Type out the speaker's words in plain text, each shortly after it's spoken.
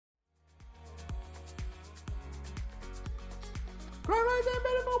rising,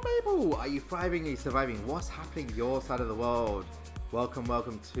 beautiful people! Are you thriving? Are you surviving? What's happening your side of the world? Welcome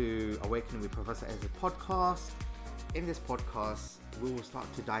to Awakening with Professor Ezra podcast. In this podcast, we will start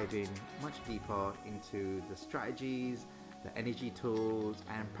to dive in much deeper into the strategies, the energy tools,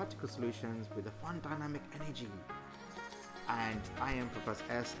 and practical solutions with a fun, dynamic energy. And I am Professor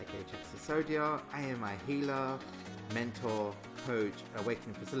S, aka Jack Sisodia. I am a healer, mentor, coach,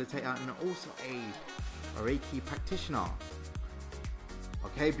 awakening facilitator, and also a Reiki practitioner.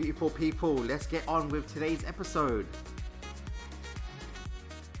 Okay, beautiful people, let's get on with today's episode.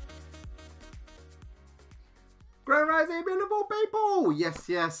 Grand Rising, beautiful people!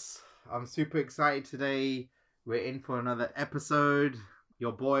 Yes, I'm super excited today. We're in for another episode.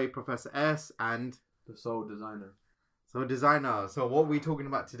 Your boy, Professor S, and the Soul Designer. So what are we talking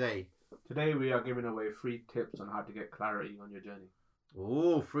about today? Today we are giving away 3 tips on how to get clarity on your journey.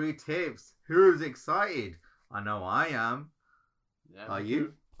 Oh, 3 tips. Who's excited? I know I am. Yeah, are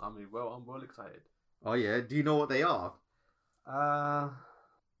you? I'm well excited. Oh yeah, do you know what they are?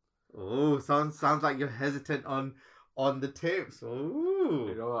 Oh, sounds like you're hesitant on the tips. Oh.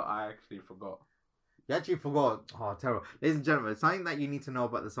 You know what? I actually forgot. You actually forgot. Oh, terrible. Ladies and gentlemen, something that you need to know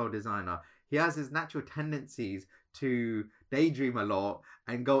about the Soul Designer. He has his natural tendencies to daydream a lot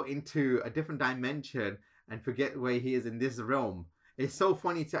and go into a different dimension and forget where he is in this realm. It's so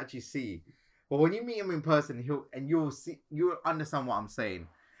funny to actually see. But when you meet him in person, you'll understand what I'm saying.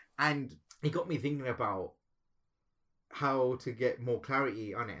 And it got me thinking about how to get more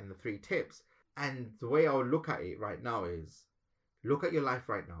clarity on it and the 3 tips. And the way I would look at it right now is look at your life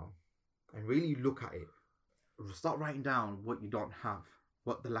right now and really look at it. Start writing down what you don't have,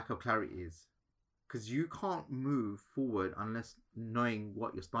 what the lack of clarity is. Because you can't move forward unless knowing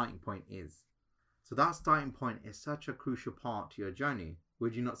what your starting point is. So that starting point is such a crucial part to your journey.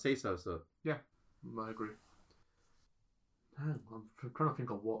 Would you not say so, sir? Yeah, I agree. I'm trying to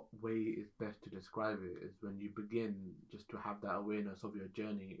think of what way is best to describe it. Is when you begin just to have that awareness of your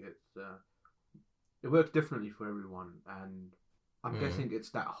journey. It works differently for everyone, and I'm guessing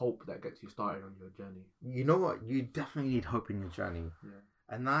it's that hope that gets you started on your journey. You know what? You definitely need hope in your journey. Yeah.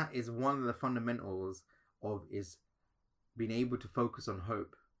 And that is one of the fundamentals of is being able to focus on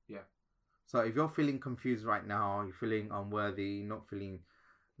hope. Yeah. So if you're feeling confused right now, you're feeling unworthy, not feeling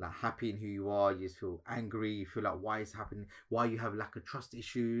like happy in who you are, you just feel angry, you feel like why is happening, why you have lack of trust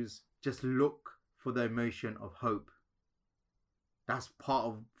issues, just look for the emotion of hope. That's part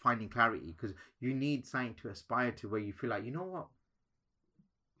of finding clarity, because you need something to aspire to where you feel like, you know what,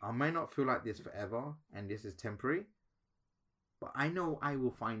 I may not feel like this forever and this is temporary, but I know I will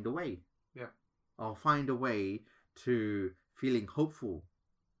find a way. Yeah. I'll find a way to feeling hopeful.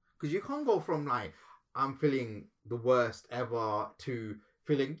 Because you can't go from like, I'm feeling the worst ever to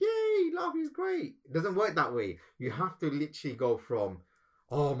feeling, yay, love is great. It doesn't work that way. You have to literally go from,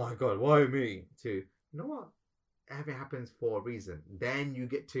 oh my God, why me? To, you know what? Everything happens for a reason. Then you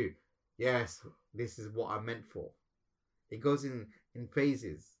get to, yes, this is what I'm meant for. It goes in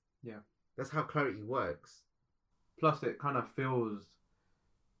phases. Yeah. That's how clarity works. Plus, it kind of feels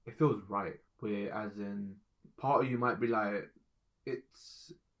right. Where, as in, part of you might be like, it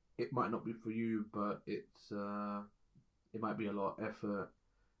might not be for you, but it might be a lot of effort.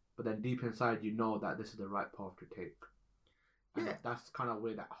 But then deep inside, you know that this is the right path to take. And yeah, that's kind of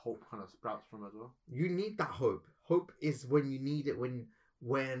where that hope kind of sprouts from as well. You need that hope. Hope is when you need it,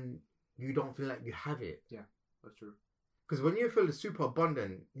 when you don't feel like you have it. Yeah, that's true. Because when you feel super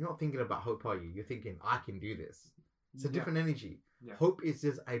abundant, you're not thinking about hope, are you? You're thinking, I can do this. It's a different energy. Yeah. Hope is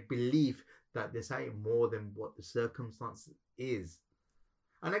just a belief that there's something more than what the circumstance is.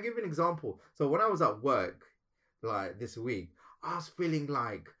 And I give you an example. So when I was at work, like this week, I was feeling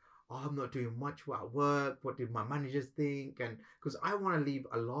like, oh, I'm not doing much at work. What did my managers think? And because I want to leave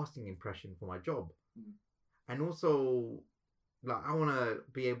a lasting impression for my job. And also, like, I want to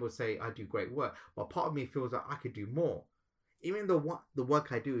be able to say I do great work. But part of me feels like I could do more. Even though the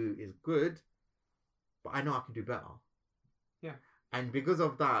work I do is good, but I know I can do better. Yeah. And because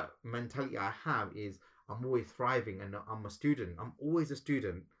of that mentality I have is I'm always thriving and I'm a student. I'm always a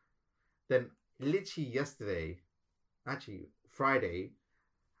student. Then literally Friday,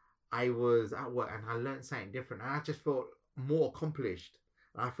 I was at work and I learned something different. And I just felt more accomplished.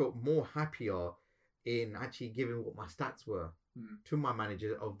 And I felt more happier in actually giving what my stats were to my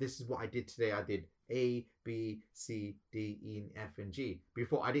manager of this is what I did today. I did A, B, C, D, E, and F, and G.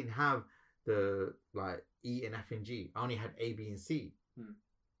 Before I didn't have the like E and F and G. I only had A, B, and C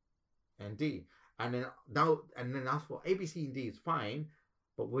and D. And then that's what A, B, C, and D is fine.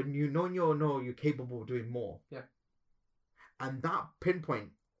 But when you know you're capable of doing more. Yeah. And that pinpoint,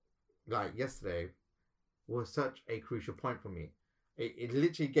 like yesterday, was such a crucial point for me. It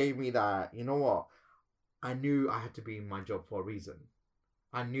literally gave me that, you know what? I knew I had to be in my job for a reason.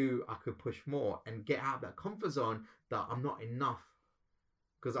 I knew I could push more and get out of that comfort zone that I'm not enough.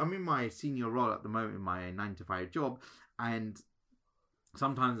 Because I'm in my senior role at the moment in my 9 to 5 job, and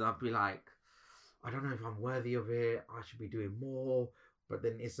sometimes I'll be like, I don't know if I'm worthy of it. I should be doing more. But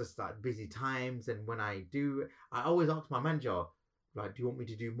then it's just like busy times, and when I do, I always ask my manager, like, do you want me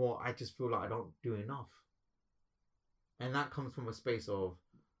to do more? I just feel like I don't do enough. And that comes from a space of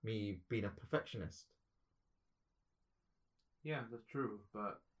me being a perfectionist. Yeah, that's true.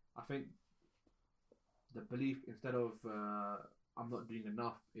 But I think the belief instead of I'm not doing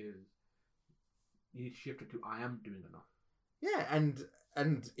enough is you need to shift it to I am doing enough. Yeah,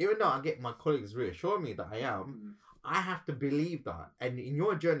 and even though I get my colleagues reassure me that I am, I have to believe that. And in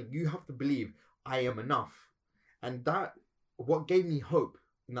your journey, you have to believe I am enough. And that, what gave me hope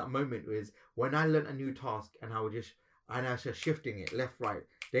in that moment was when I learned a new task and I was just shifting it left, right,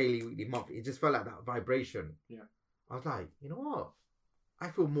 daily, weekly, monthly. It just felt like that vibration. Yeah. I was like, you know what? I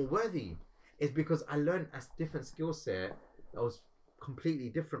feel more worthy. It's because I learned a different skill set that was completely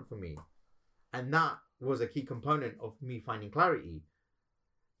different for me. And that was a key component of me finding clarity.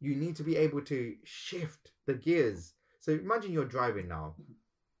 You need to be able to shift the gears. So imagine you're driving now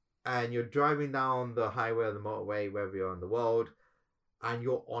and you're driving down the highway or the motorway, wherever you're in the world, and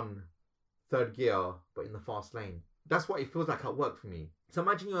you're on third gear, but in the fast lane. That's what it feels like at work for me. So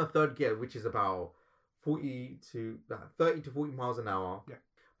imagine you're in third gear, which is about 30 to 40 miles an hour. Yeah.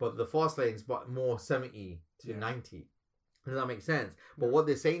 But the fast lane's but more 70 to 90. Does that make sense? But Yeah. what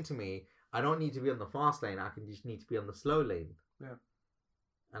they're saying to me, I don't need to be on the fast lane. I can just need to be on the slow lane. Yeah.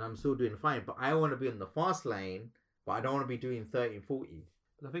 And I'm still doing fine. But I want to be on the fast lane, but I don't want to be doing 30 and 40.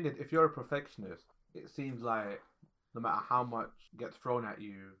 The thing is, if you're a perfectionist, it seems like no matter how much gets thrown at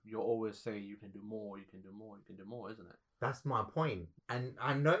you, you'll always say you can do more, you can do more, you can do more, isn't it? That's my point. And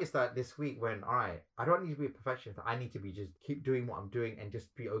I noticed that this week when, all right, I don't need to be a perfectionist. I need to be just keep doing what I'm doing and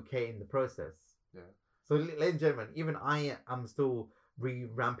just be okay in the process. Yeah. So, ladies and gentlemen, even I am still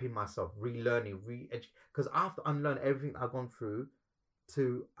re-ramping myself, relearning, because I have to unlearn everything I've gone through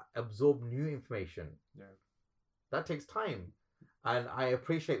to absorb new information. Yeah. That takes time. And I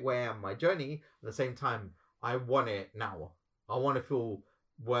appreciate where I am in my journey. At the same time, I want it now. I want to feel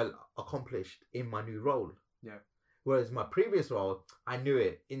well accomplished in my new role. Yeah. Whereas my previous role, I knew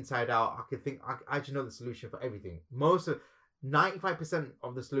it inside out. I could think, I actually know the solution for everything. 95%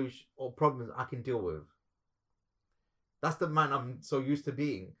 of the solution or problems I can deal with. That's the man I'm so used to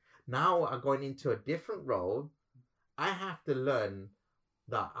being. Now I'm going into a different role. I have to learn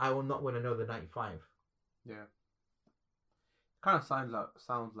that I will not want to know the 95. Yeah. Kind of sounds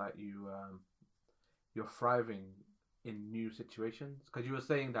like you're thriving in new situations, because you were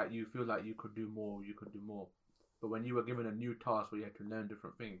saying that you feel like you could do more. But when you were given a new task where you had to learn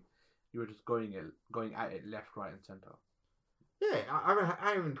different things, you were just going at it left, right, and center. Yeah,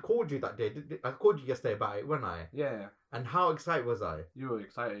 I even called you that day. I called you yesterday about it, wasn't I? Yeah. And how excited was I? You were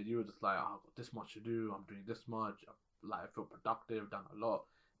excited. You were just like, oh, I've got this much to do. I'm doing this much. I feel productive, done a lot.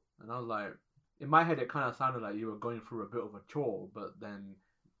 And I was like, in my head, it kind of sounded like you were going through a bit of a chore, but then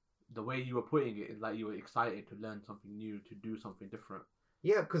the way you were putting it is like you were excited to learn something new, to do something different.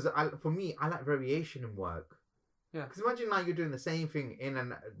 Yeah, because for me, I like variation in work. Yeah. Because imagine like you're doing the same thing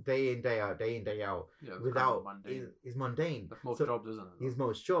in day out, Yeah, without kind of mundane. Is mundane. That's most So, jobs, isn't it? Is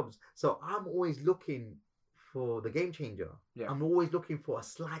most jobs. So I'm always looking for the game changer. Yeah. I'm always looking for a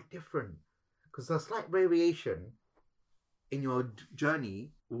slight different, because a slight variation in your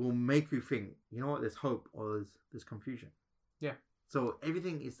journey will make you think, you know what, there's hope or there's confusion. Yeah. So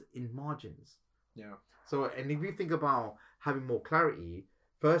everything is in margins. Yeah. So, and if you think about having more clarity,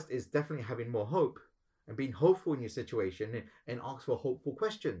 first is definitely having more hope and being hopeful in your situation and ask for hopeful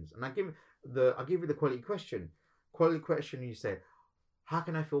questions. And I'll give you the quality question. Quality question, you say, how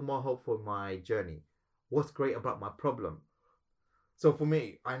can I feel more hopeful in my journey? What's great about my problem? So for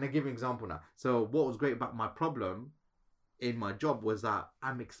me, and I'll give you an example now. So what was great about my problem in my job was that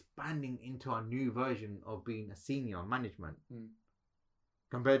I'm expanding into a new version of being a senior management.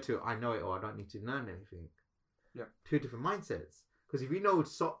 Compared to I know it or I don't need to learn anything. Yeah. Two different mindsets. Because if you know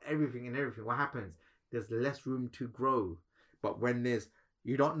everything, what happens? There's less room to grow. But when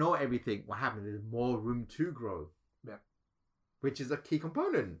you don't know everything, what happens? There's more room to grow. Yeah. Which is a key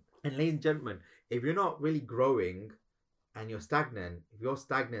component. And ladies and gentlemen, if you're not really growing and you're stagnant, if you're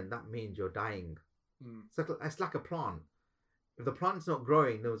stagnant, that means you're dying. It's like a plant. If the plant's not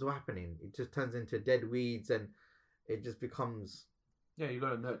growing, then what's happening? It just turns into dead weeds and it just becomes... Yeah, you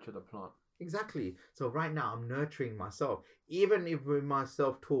got to nurture the plant. Exactly. So right now I'm nurturing myself. Even if with my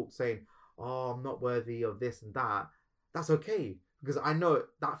self-talk saying, oh, I'm not worthy of this and that, that's okay. because I know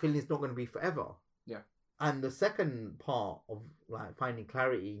that feeling is not going to be forever. Yeah. And the second part of like finding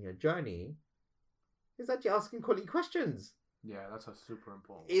clarity in your journey is actually asking quality questions. Yeah, that's a super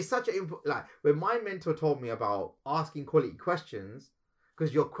important. It's such an like when my mentor told me about asking quality questions,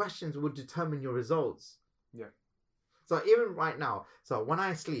 because your questions will determine your results. Yeah. So even right now, so when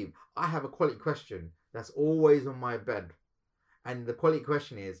I sleep, I have a quality question that's always on my bed, and the quality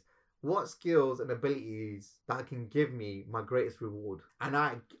question is, what skills and abilities that can give me my greatest reward? And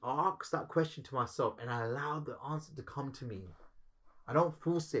I ask that question to myself, and I allow the answer to come to me. I don't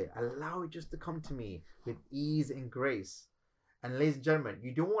force it. I allow it just to come to me with ease and grace. And ladies and gentlemen,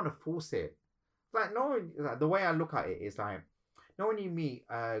 you don't want to force it. Like the way I look at it is like, when you meet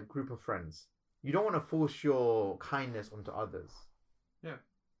a group of friends, you don't want to force your kindness onto others. Yeah.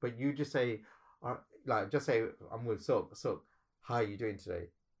 But you just say, just say, I'm with Silk. Silk, how are you doing today?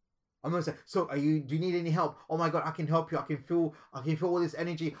 I'm gonna say, Silk, do you need any help? Oh my God, I can help you. I can feel all this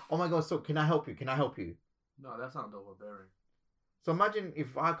energy. Oh my God, Silk, can I help you? Can I help you? No, that sounds overbearing. So imagine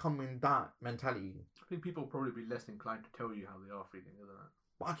if I come in that mentality. I think people will probably be less inclined to tell you how they are feeling, isn't it?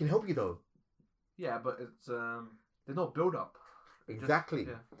 But I can help you though. Yeah, but it's there's no build up. Exactly.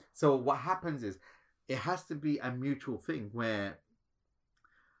 Yeah. So what happens is it has to be a mutual thing where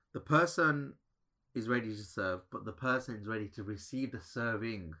the person is ready to serve, but the person is ready to receive the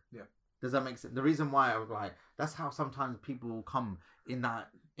serving. Yeah. Does that make sense? The reason why I was like, that's how sometimes people come in that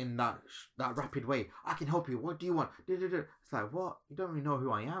rapid way. I can help you. What do you want? It's like, what? You don't really know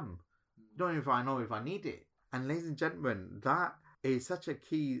who I am. You don't even know if I need it. And ladies and gentlemen, that is such a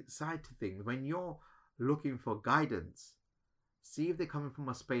key side to things. When you're looking for guidance, see if they're coming from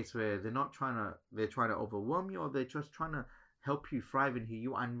a space where they're trying to overwhelm you, or they're just trying to help you thrive in who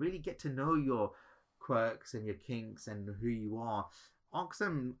you are and really get to know your quirks and your kinks and who you are. Ask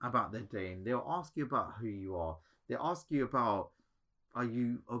them about their day and they'll ask you about who you are. They'll ask you about, are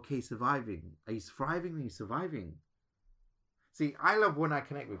you okay surviving? Are you thriving? Are you surviving? See, I love when I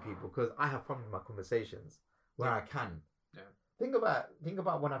connect with people because I have fun with my conversations where I can. Yeah. Think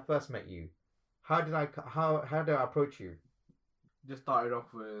about when I first met you. How did I approach you? Just started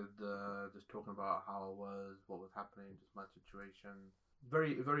off with just talking about how I was, what was happening, just my situation.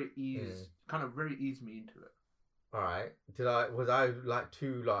 Very very eased me into it. All right. Was I like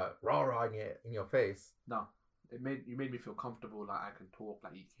too like rah in your face? No, you made me feel comfortable. Like I can talk,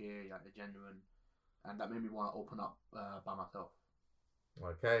 like you care, like you're genuine, and that made me want to open up by myself.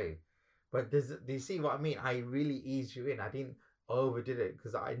 Okay, but do you see what I mean? I really eased you in. I didn't overdid it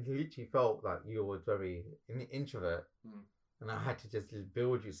because I literally felt like you were very introvert, and I had to just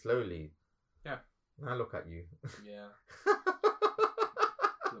build you slowly. Yeah. Now look at you. Yeah.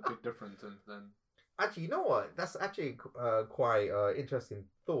 It's a big difference since then. Actually, you know what? That's actually quite interesting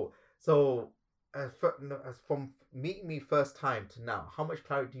thought. So, as from meeting me first time to now, how much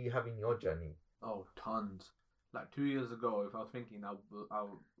clarity do you have in your journey? Oh, tons. Like 2 years ago, if I was thinking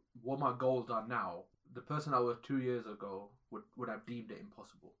what my goals are now, the person I was 2 years ago would have deemed it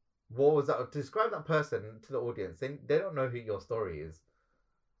impossible. What was that? Describe that person to the audience. They don't know who your story is.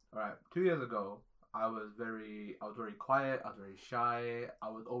 All right. 2 years ago, I was very quiet. I was very shy. I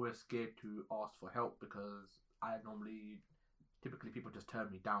was always scared to ask for help because typically people just turn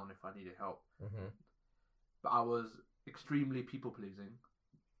me down if I needed help. Mm-hmm. But I was extremely people pleasing.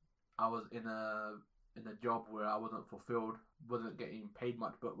 I was in a job where I wasn't fulfilled, wasn't getting paid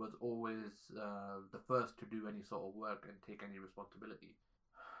much, but was always the first to do any sort of work and take any responsibility.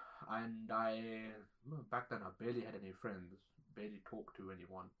 And back then I barely had any friends, barely talked to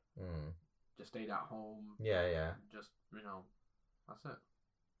anyone. Just stayed at home. Yeah. Just, that's it.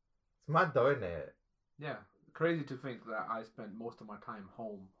 It's mad though, isn't it? Yeah. Crazy to think that I spent most of my time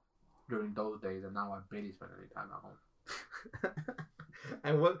home during those days and now I barely spend any time at home.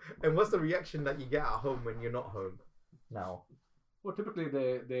 And what's the reaction that you get at home when you're not home now? Well, typically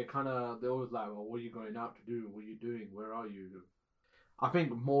they're always like, well, what are you going out to do? What are you doing? Where are you? I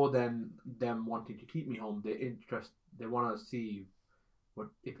think more than them wanting to keep me home, they want to see what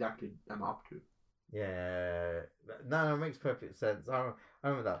exactly I'm up to. Yeah, no, it makes perfect sense. I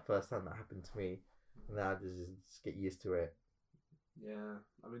remember that first time that happened to me, and then I just get used to it. Yeah,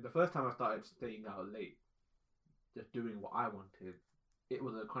 I mean, the first time I started staying out late, just doing what I wanted, it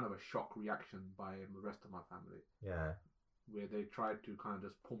was a kind of a shock reaction by the rest of my family. Yeah. Where they tried to kind of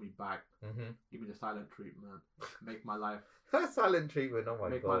just pull me back, give me the silent treatment, make my life... silent treatment, oh my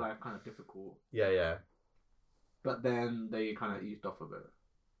God. Make my life kind of difficult. Yeah. But then they kind of eased off of it.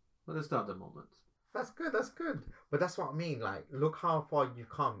 But there's still other moments. That's good. But that's what I mean. Like, look how far you've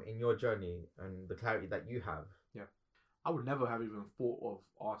come in your journey and the clarity that you have. Yeah. I would never have even thought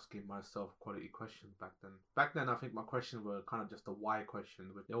of asking myself quality questions back then. Back then, I think my questions were kind of just a why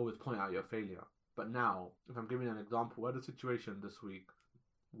question, but they always point out your failure. But now, if I'm giving an example, I had a situation this week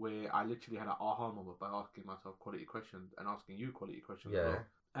where I literally had an aha moment by asking myself quality questions and asking you quality questions as Yeah. well.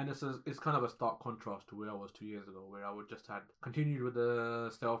 And it's kind of a stark contrast to where I was 2 years ago, where I would just had continued with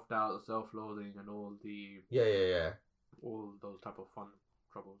the self doubt, the self loathing, and all those type of fun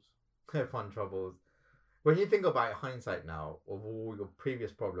troubles. Fun troubles. When you think about it, hindsight now of all your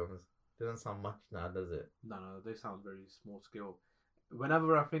previous problems, doesn't sound much now, does it? No, they sound very small scale.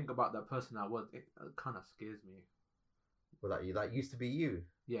 Whenever I think about that person I was, it kind of scares me. Well, that used to be you.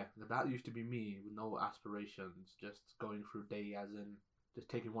 Yeah, that used to be me with no aspirations, just going through day as in just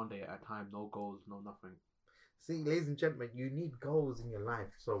taking one day at a time, no goals, no nothing. See, ladies and gentlemen, you need goals in your life.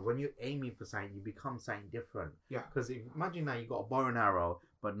 So when you're aiming for something, you become something different. Yeah. Because imagine now you got a bow and arrow,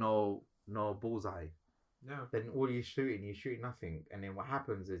 but no bullseye. Yeah. Then all you're shooting nothing. And then what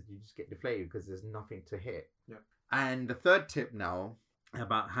happens is you just get deflated because there's nothing to hit. Yeah. And the third tip now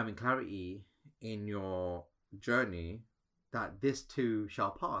about having clarity in your journey, that this too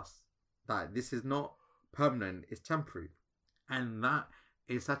shall pass. That this is not permanent, it's temporary. And that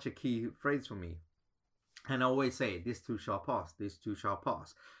is such a key phrase for me. And I always say, this too shall pass, this too shall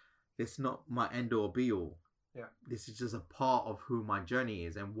pass. This is not my end or be all. Yeah. This is just a part of who my journey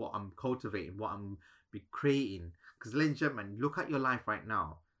is and what I'm cultivating, what I'm creating. Because ladies and gentlemen, look at your life right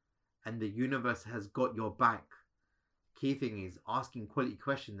now. And the universe has got your back. Key thing is asking quality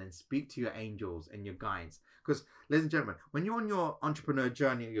questions and speak to your angels and your guides. Because ladies and gentlemen, when you're on your entrepreneur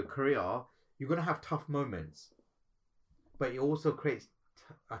journey, your career, you're going to have tough moments. But it also creates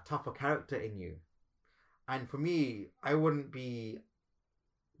a tougher character in you. And for me, I wouldn't be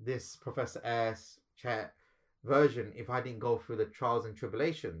this Professor S, Chet version if I didn't go through the trials and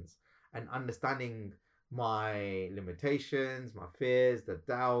tribulations and understanding my limitations, my fears, the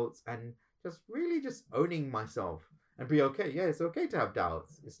doubts, and just really just owning myself and be okay. Yeah, it's okay to have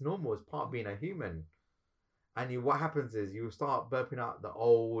doubts. It's normal. It's part of being a human. And what happens is you start burping out the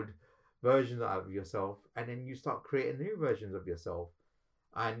old versions of yourself, and then you start creating new versions of yourself.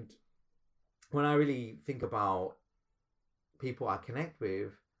 And when I really think about people I connect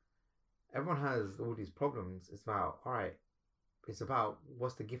with, everyone has all these problems. It's about, all right, it's about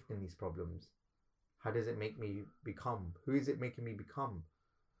what's the gift in these problems? How does it make me become? Who is it making me become?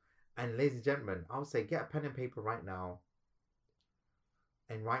 And ladies and gentlemen, I would say get a pen and paper right now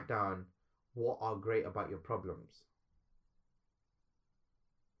and write down what are great about your problems.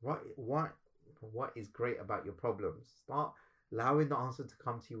 What is great about your problems? Start allowing the answer to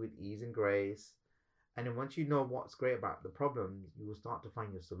come to you with ease and grace. And then once you know what's great about the problems, you will start to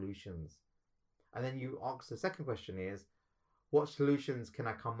find your solutions. And then you ask the second question is, what solutions can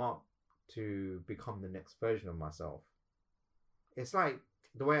I come up to become the next version of myself? It's like,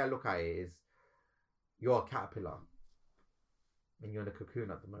 the way I look at it is, you're a caterpillar and you're in a cocoon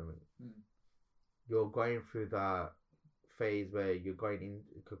at the moment. You're going through that phase where you're going in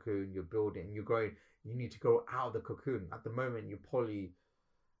the cocoon, you're building, you're growing. You need to grow out of the cocoon. At the moment, you're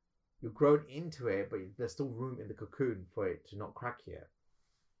grown into it, but there's still room in the cocoon for it to not crack yet.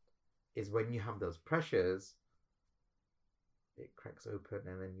 Is when you have those pressures, it cracks open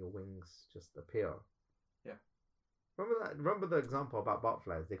and then your wings just appear. Yeah. Remember the example about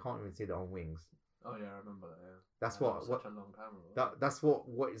butterflies? They can't even see their own wings. Oh yeah, I remember that. Yeah. That's That was such a long time ago. That's what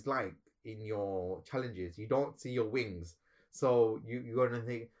it's like in your challenges. You don't see your wings, so you're gonna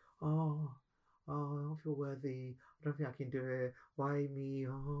think, oh, I don't feel worthy. I don't think I can do it. Why me?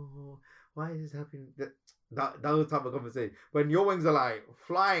 Oh, why is this happening? That was the type of conversation. When your wings are like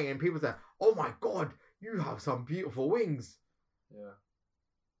flying and people say, oh my God, you have some beautiful wings. Yeah.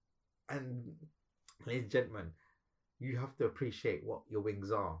 And ladies and gentlemen, you have to appreciate what your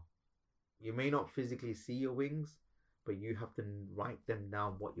wings are. You may not physically see your wings, but you have to write them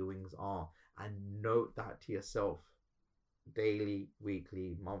down what your wings are and note that to yourself daily,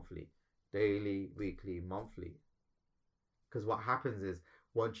 weekly, monthly. Daily, weekly, monthly. Because what happens is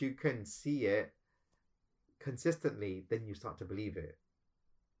once you can see it consistently, then you start to believe it.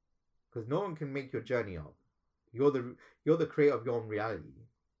 Because no one can make your journey up. You're the creator of your own reality.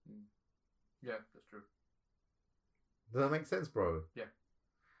 Yeah, that's true. Does that make sense, bro? Yeah.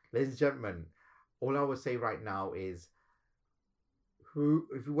 Ladies and gentlemen, all I would say right now is,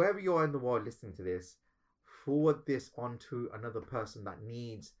 wherever you are in the world listening to this, forward this on to another person that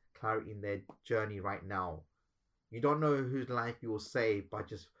needs clarity in their journey right now. You don't know whose life you will save by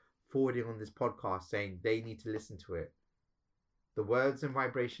just forwarding on this podcast saying they need to listen to it. The words and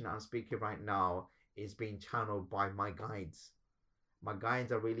vibration I'm speaking right now is being channeled by my guides. My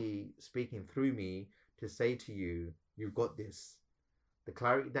guides are really speaking through me to say to you, You've got this. The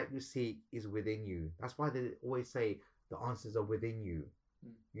clarity that you seek is within you. That's why they always say the answers are within you.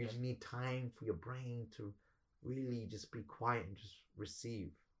 You just need time for your brain to really just be quiet and just receive.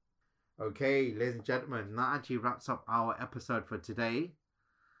 Okay, ladies and gentlemen, that actually wraps up our episode for today.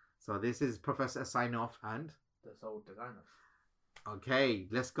 So this is Professor Sign Off and The Soul Designer. Okay,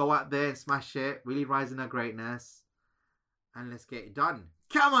 let's go out there and smash it. Really rise in our greatness. And let's get it done.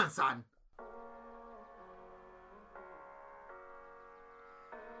 Come on, son!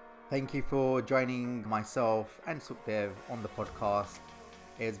 Thank you for joining myself and Sukhdev on the podcast.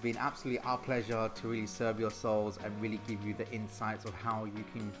 It's been absolutely our pleasure to really serve your souls and really give you the insights of how you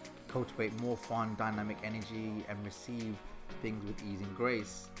can cultivate more fun, dynamic energy and receive things with ease and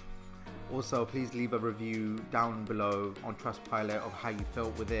grace. Also, please leave a review down below on Trustpilot of how you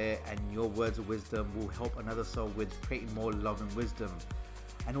felt with it, and your words of wisdom will help another soul with creating more love and wisdom.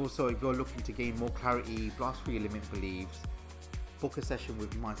 And also, if you're looking to gain more clarity, blast through your limit beliefs, book a session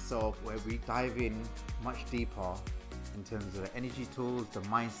with myself where we dive in much deeper in terms of the energy tools, the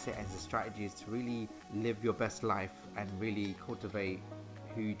mindset and the strategies to really live your best life and really cultivate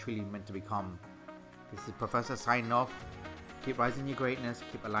who you truly meant to become. This is Professor signing off. Keep rising your greatness,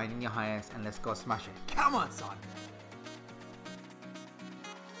 keep aligning your highest, and let's go smash it. Come on, son!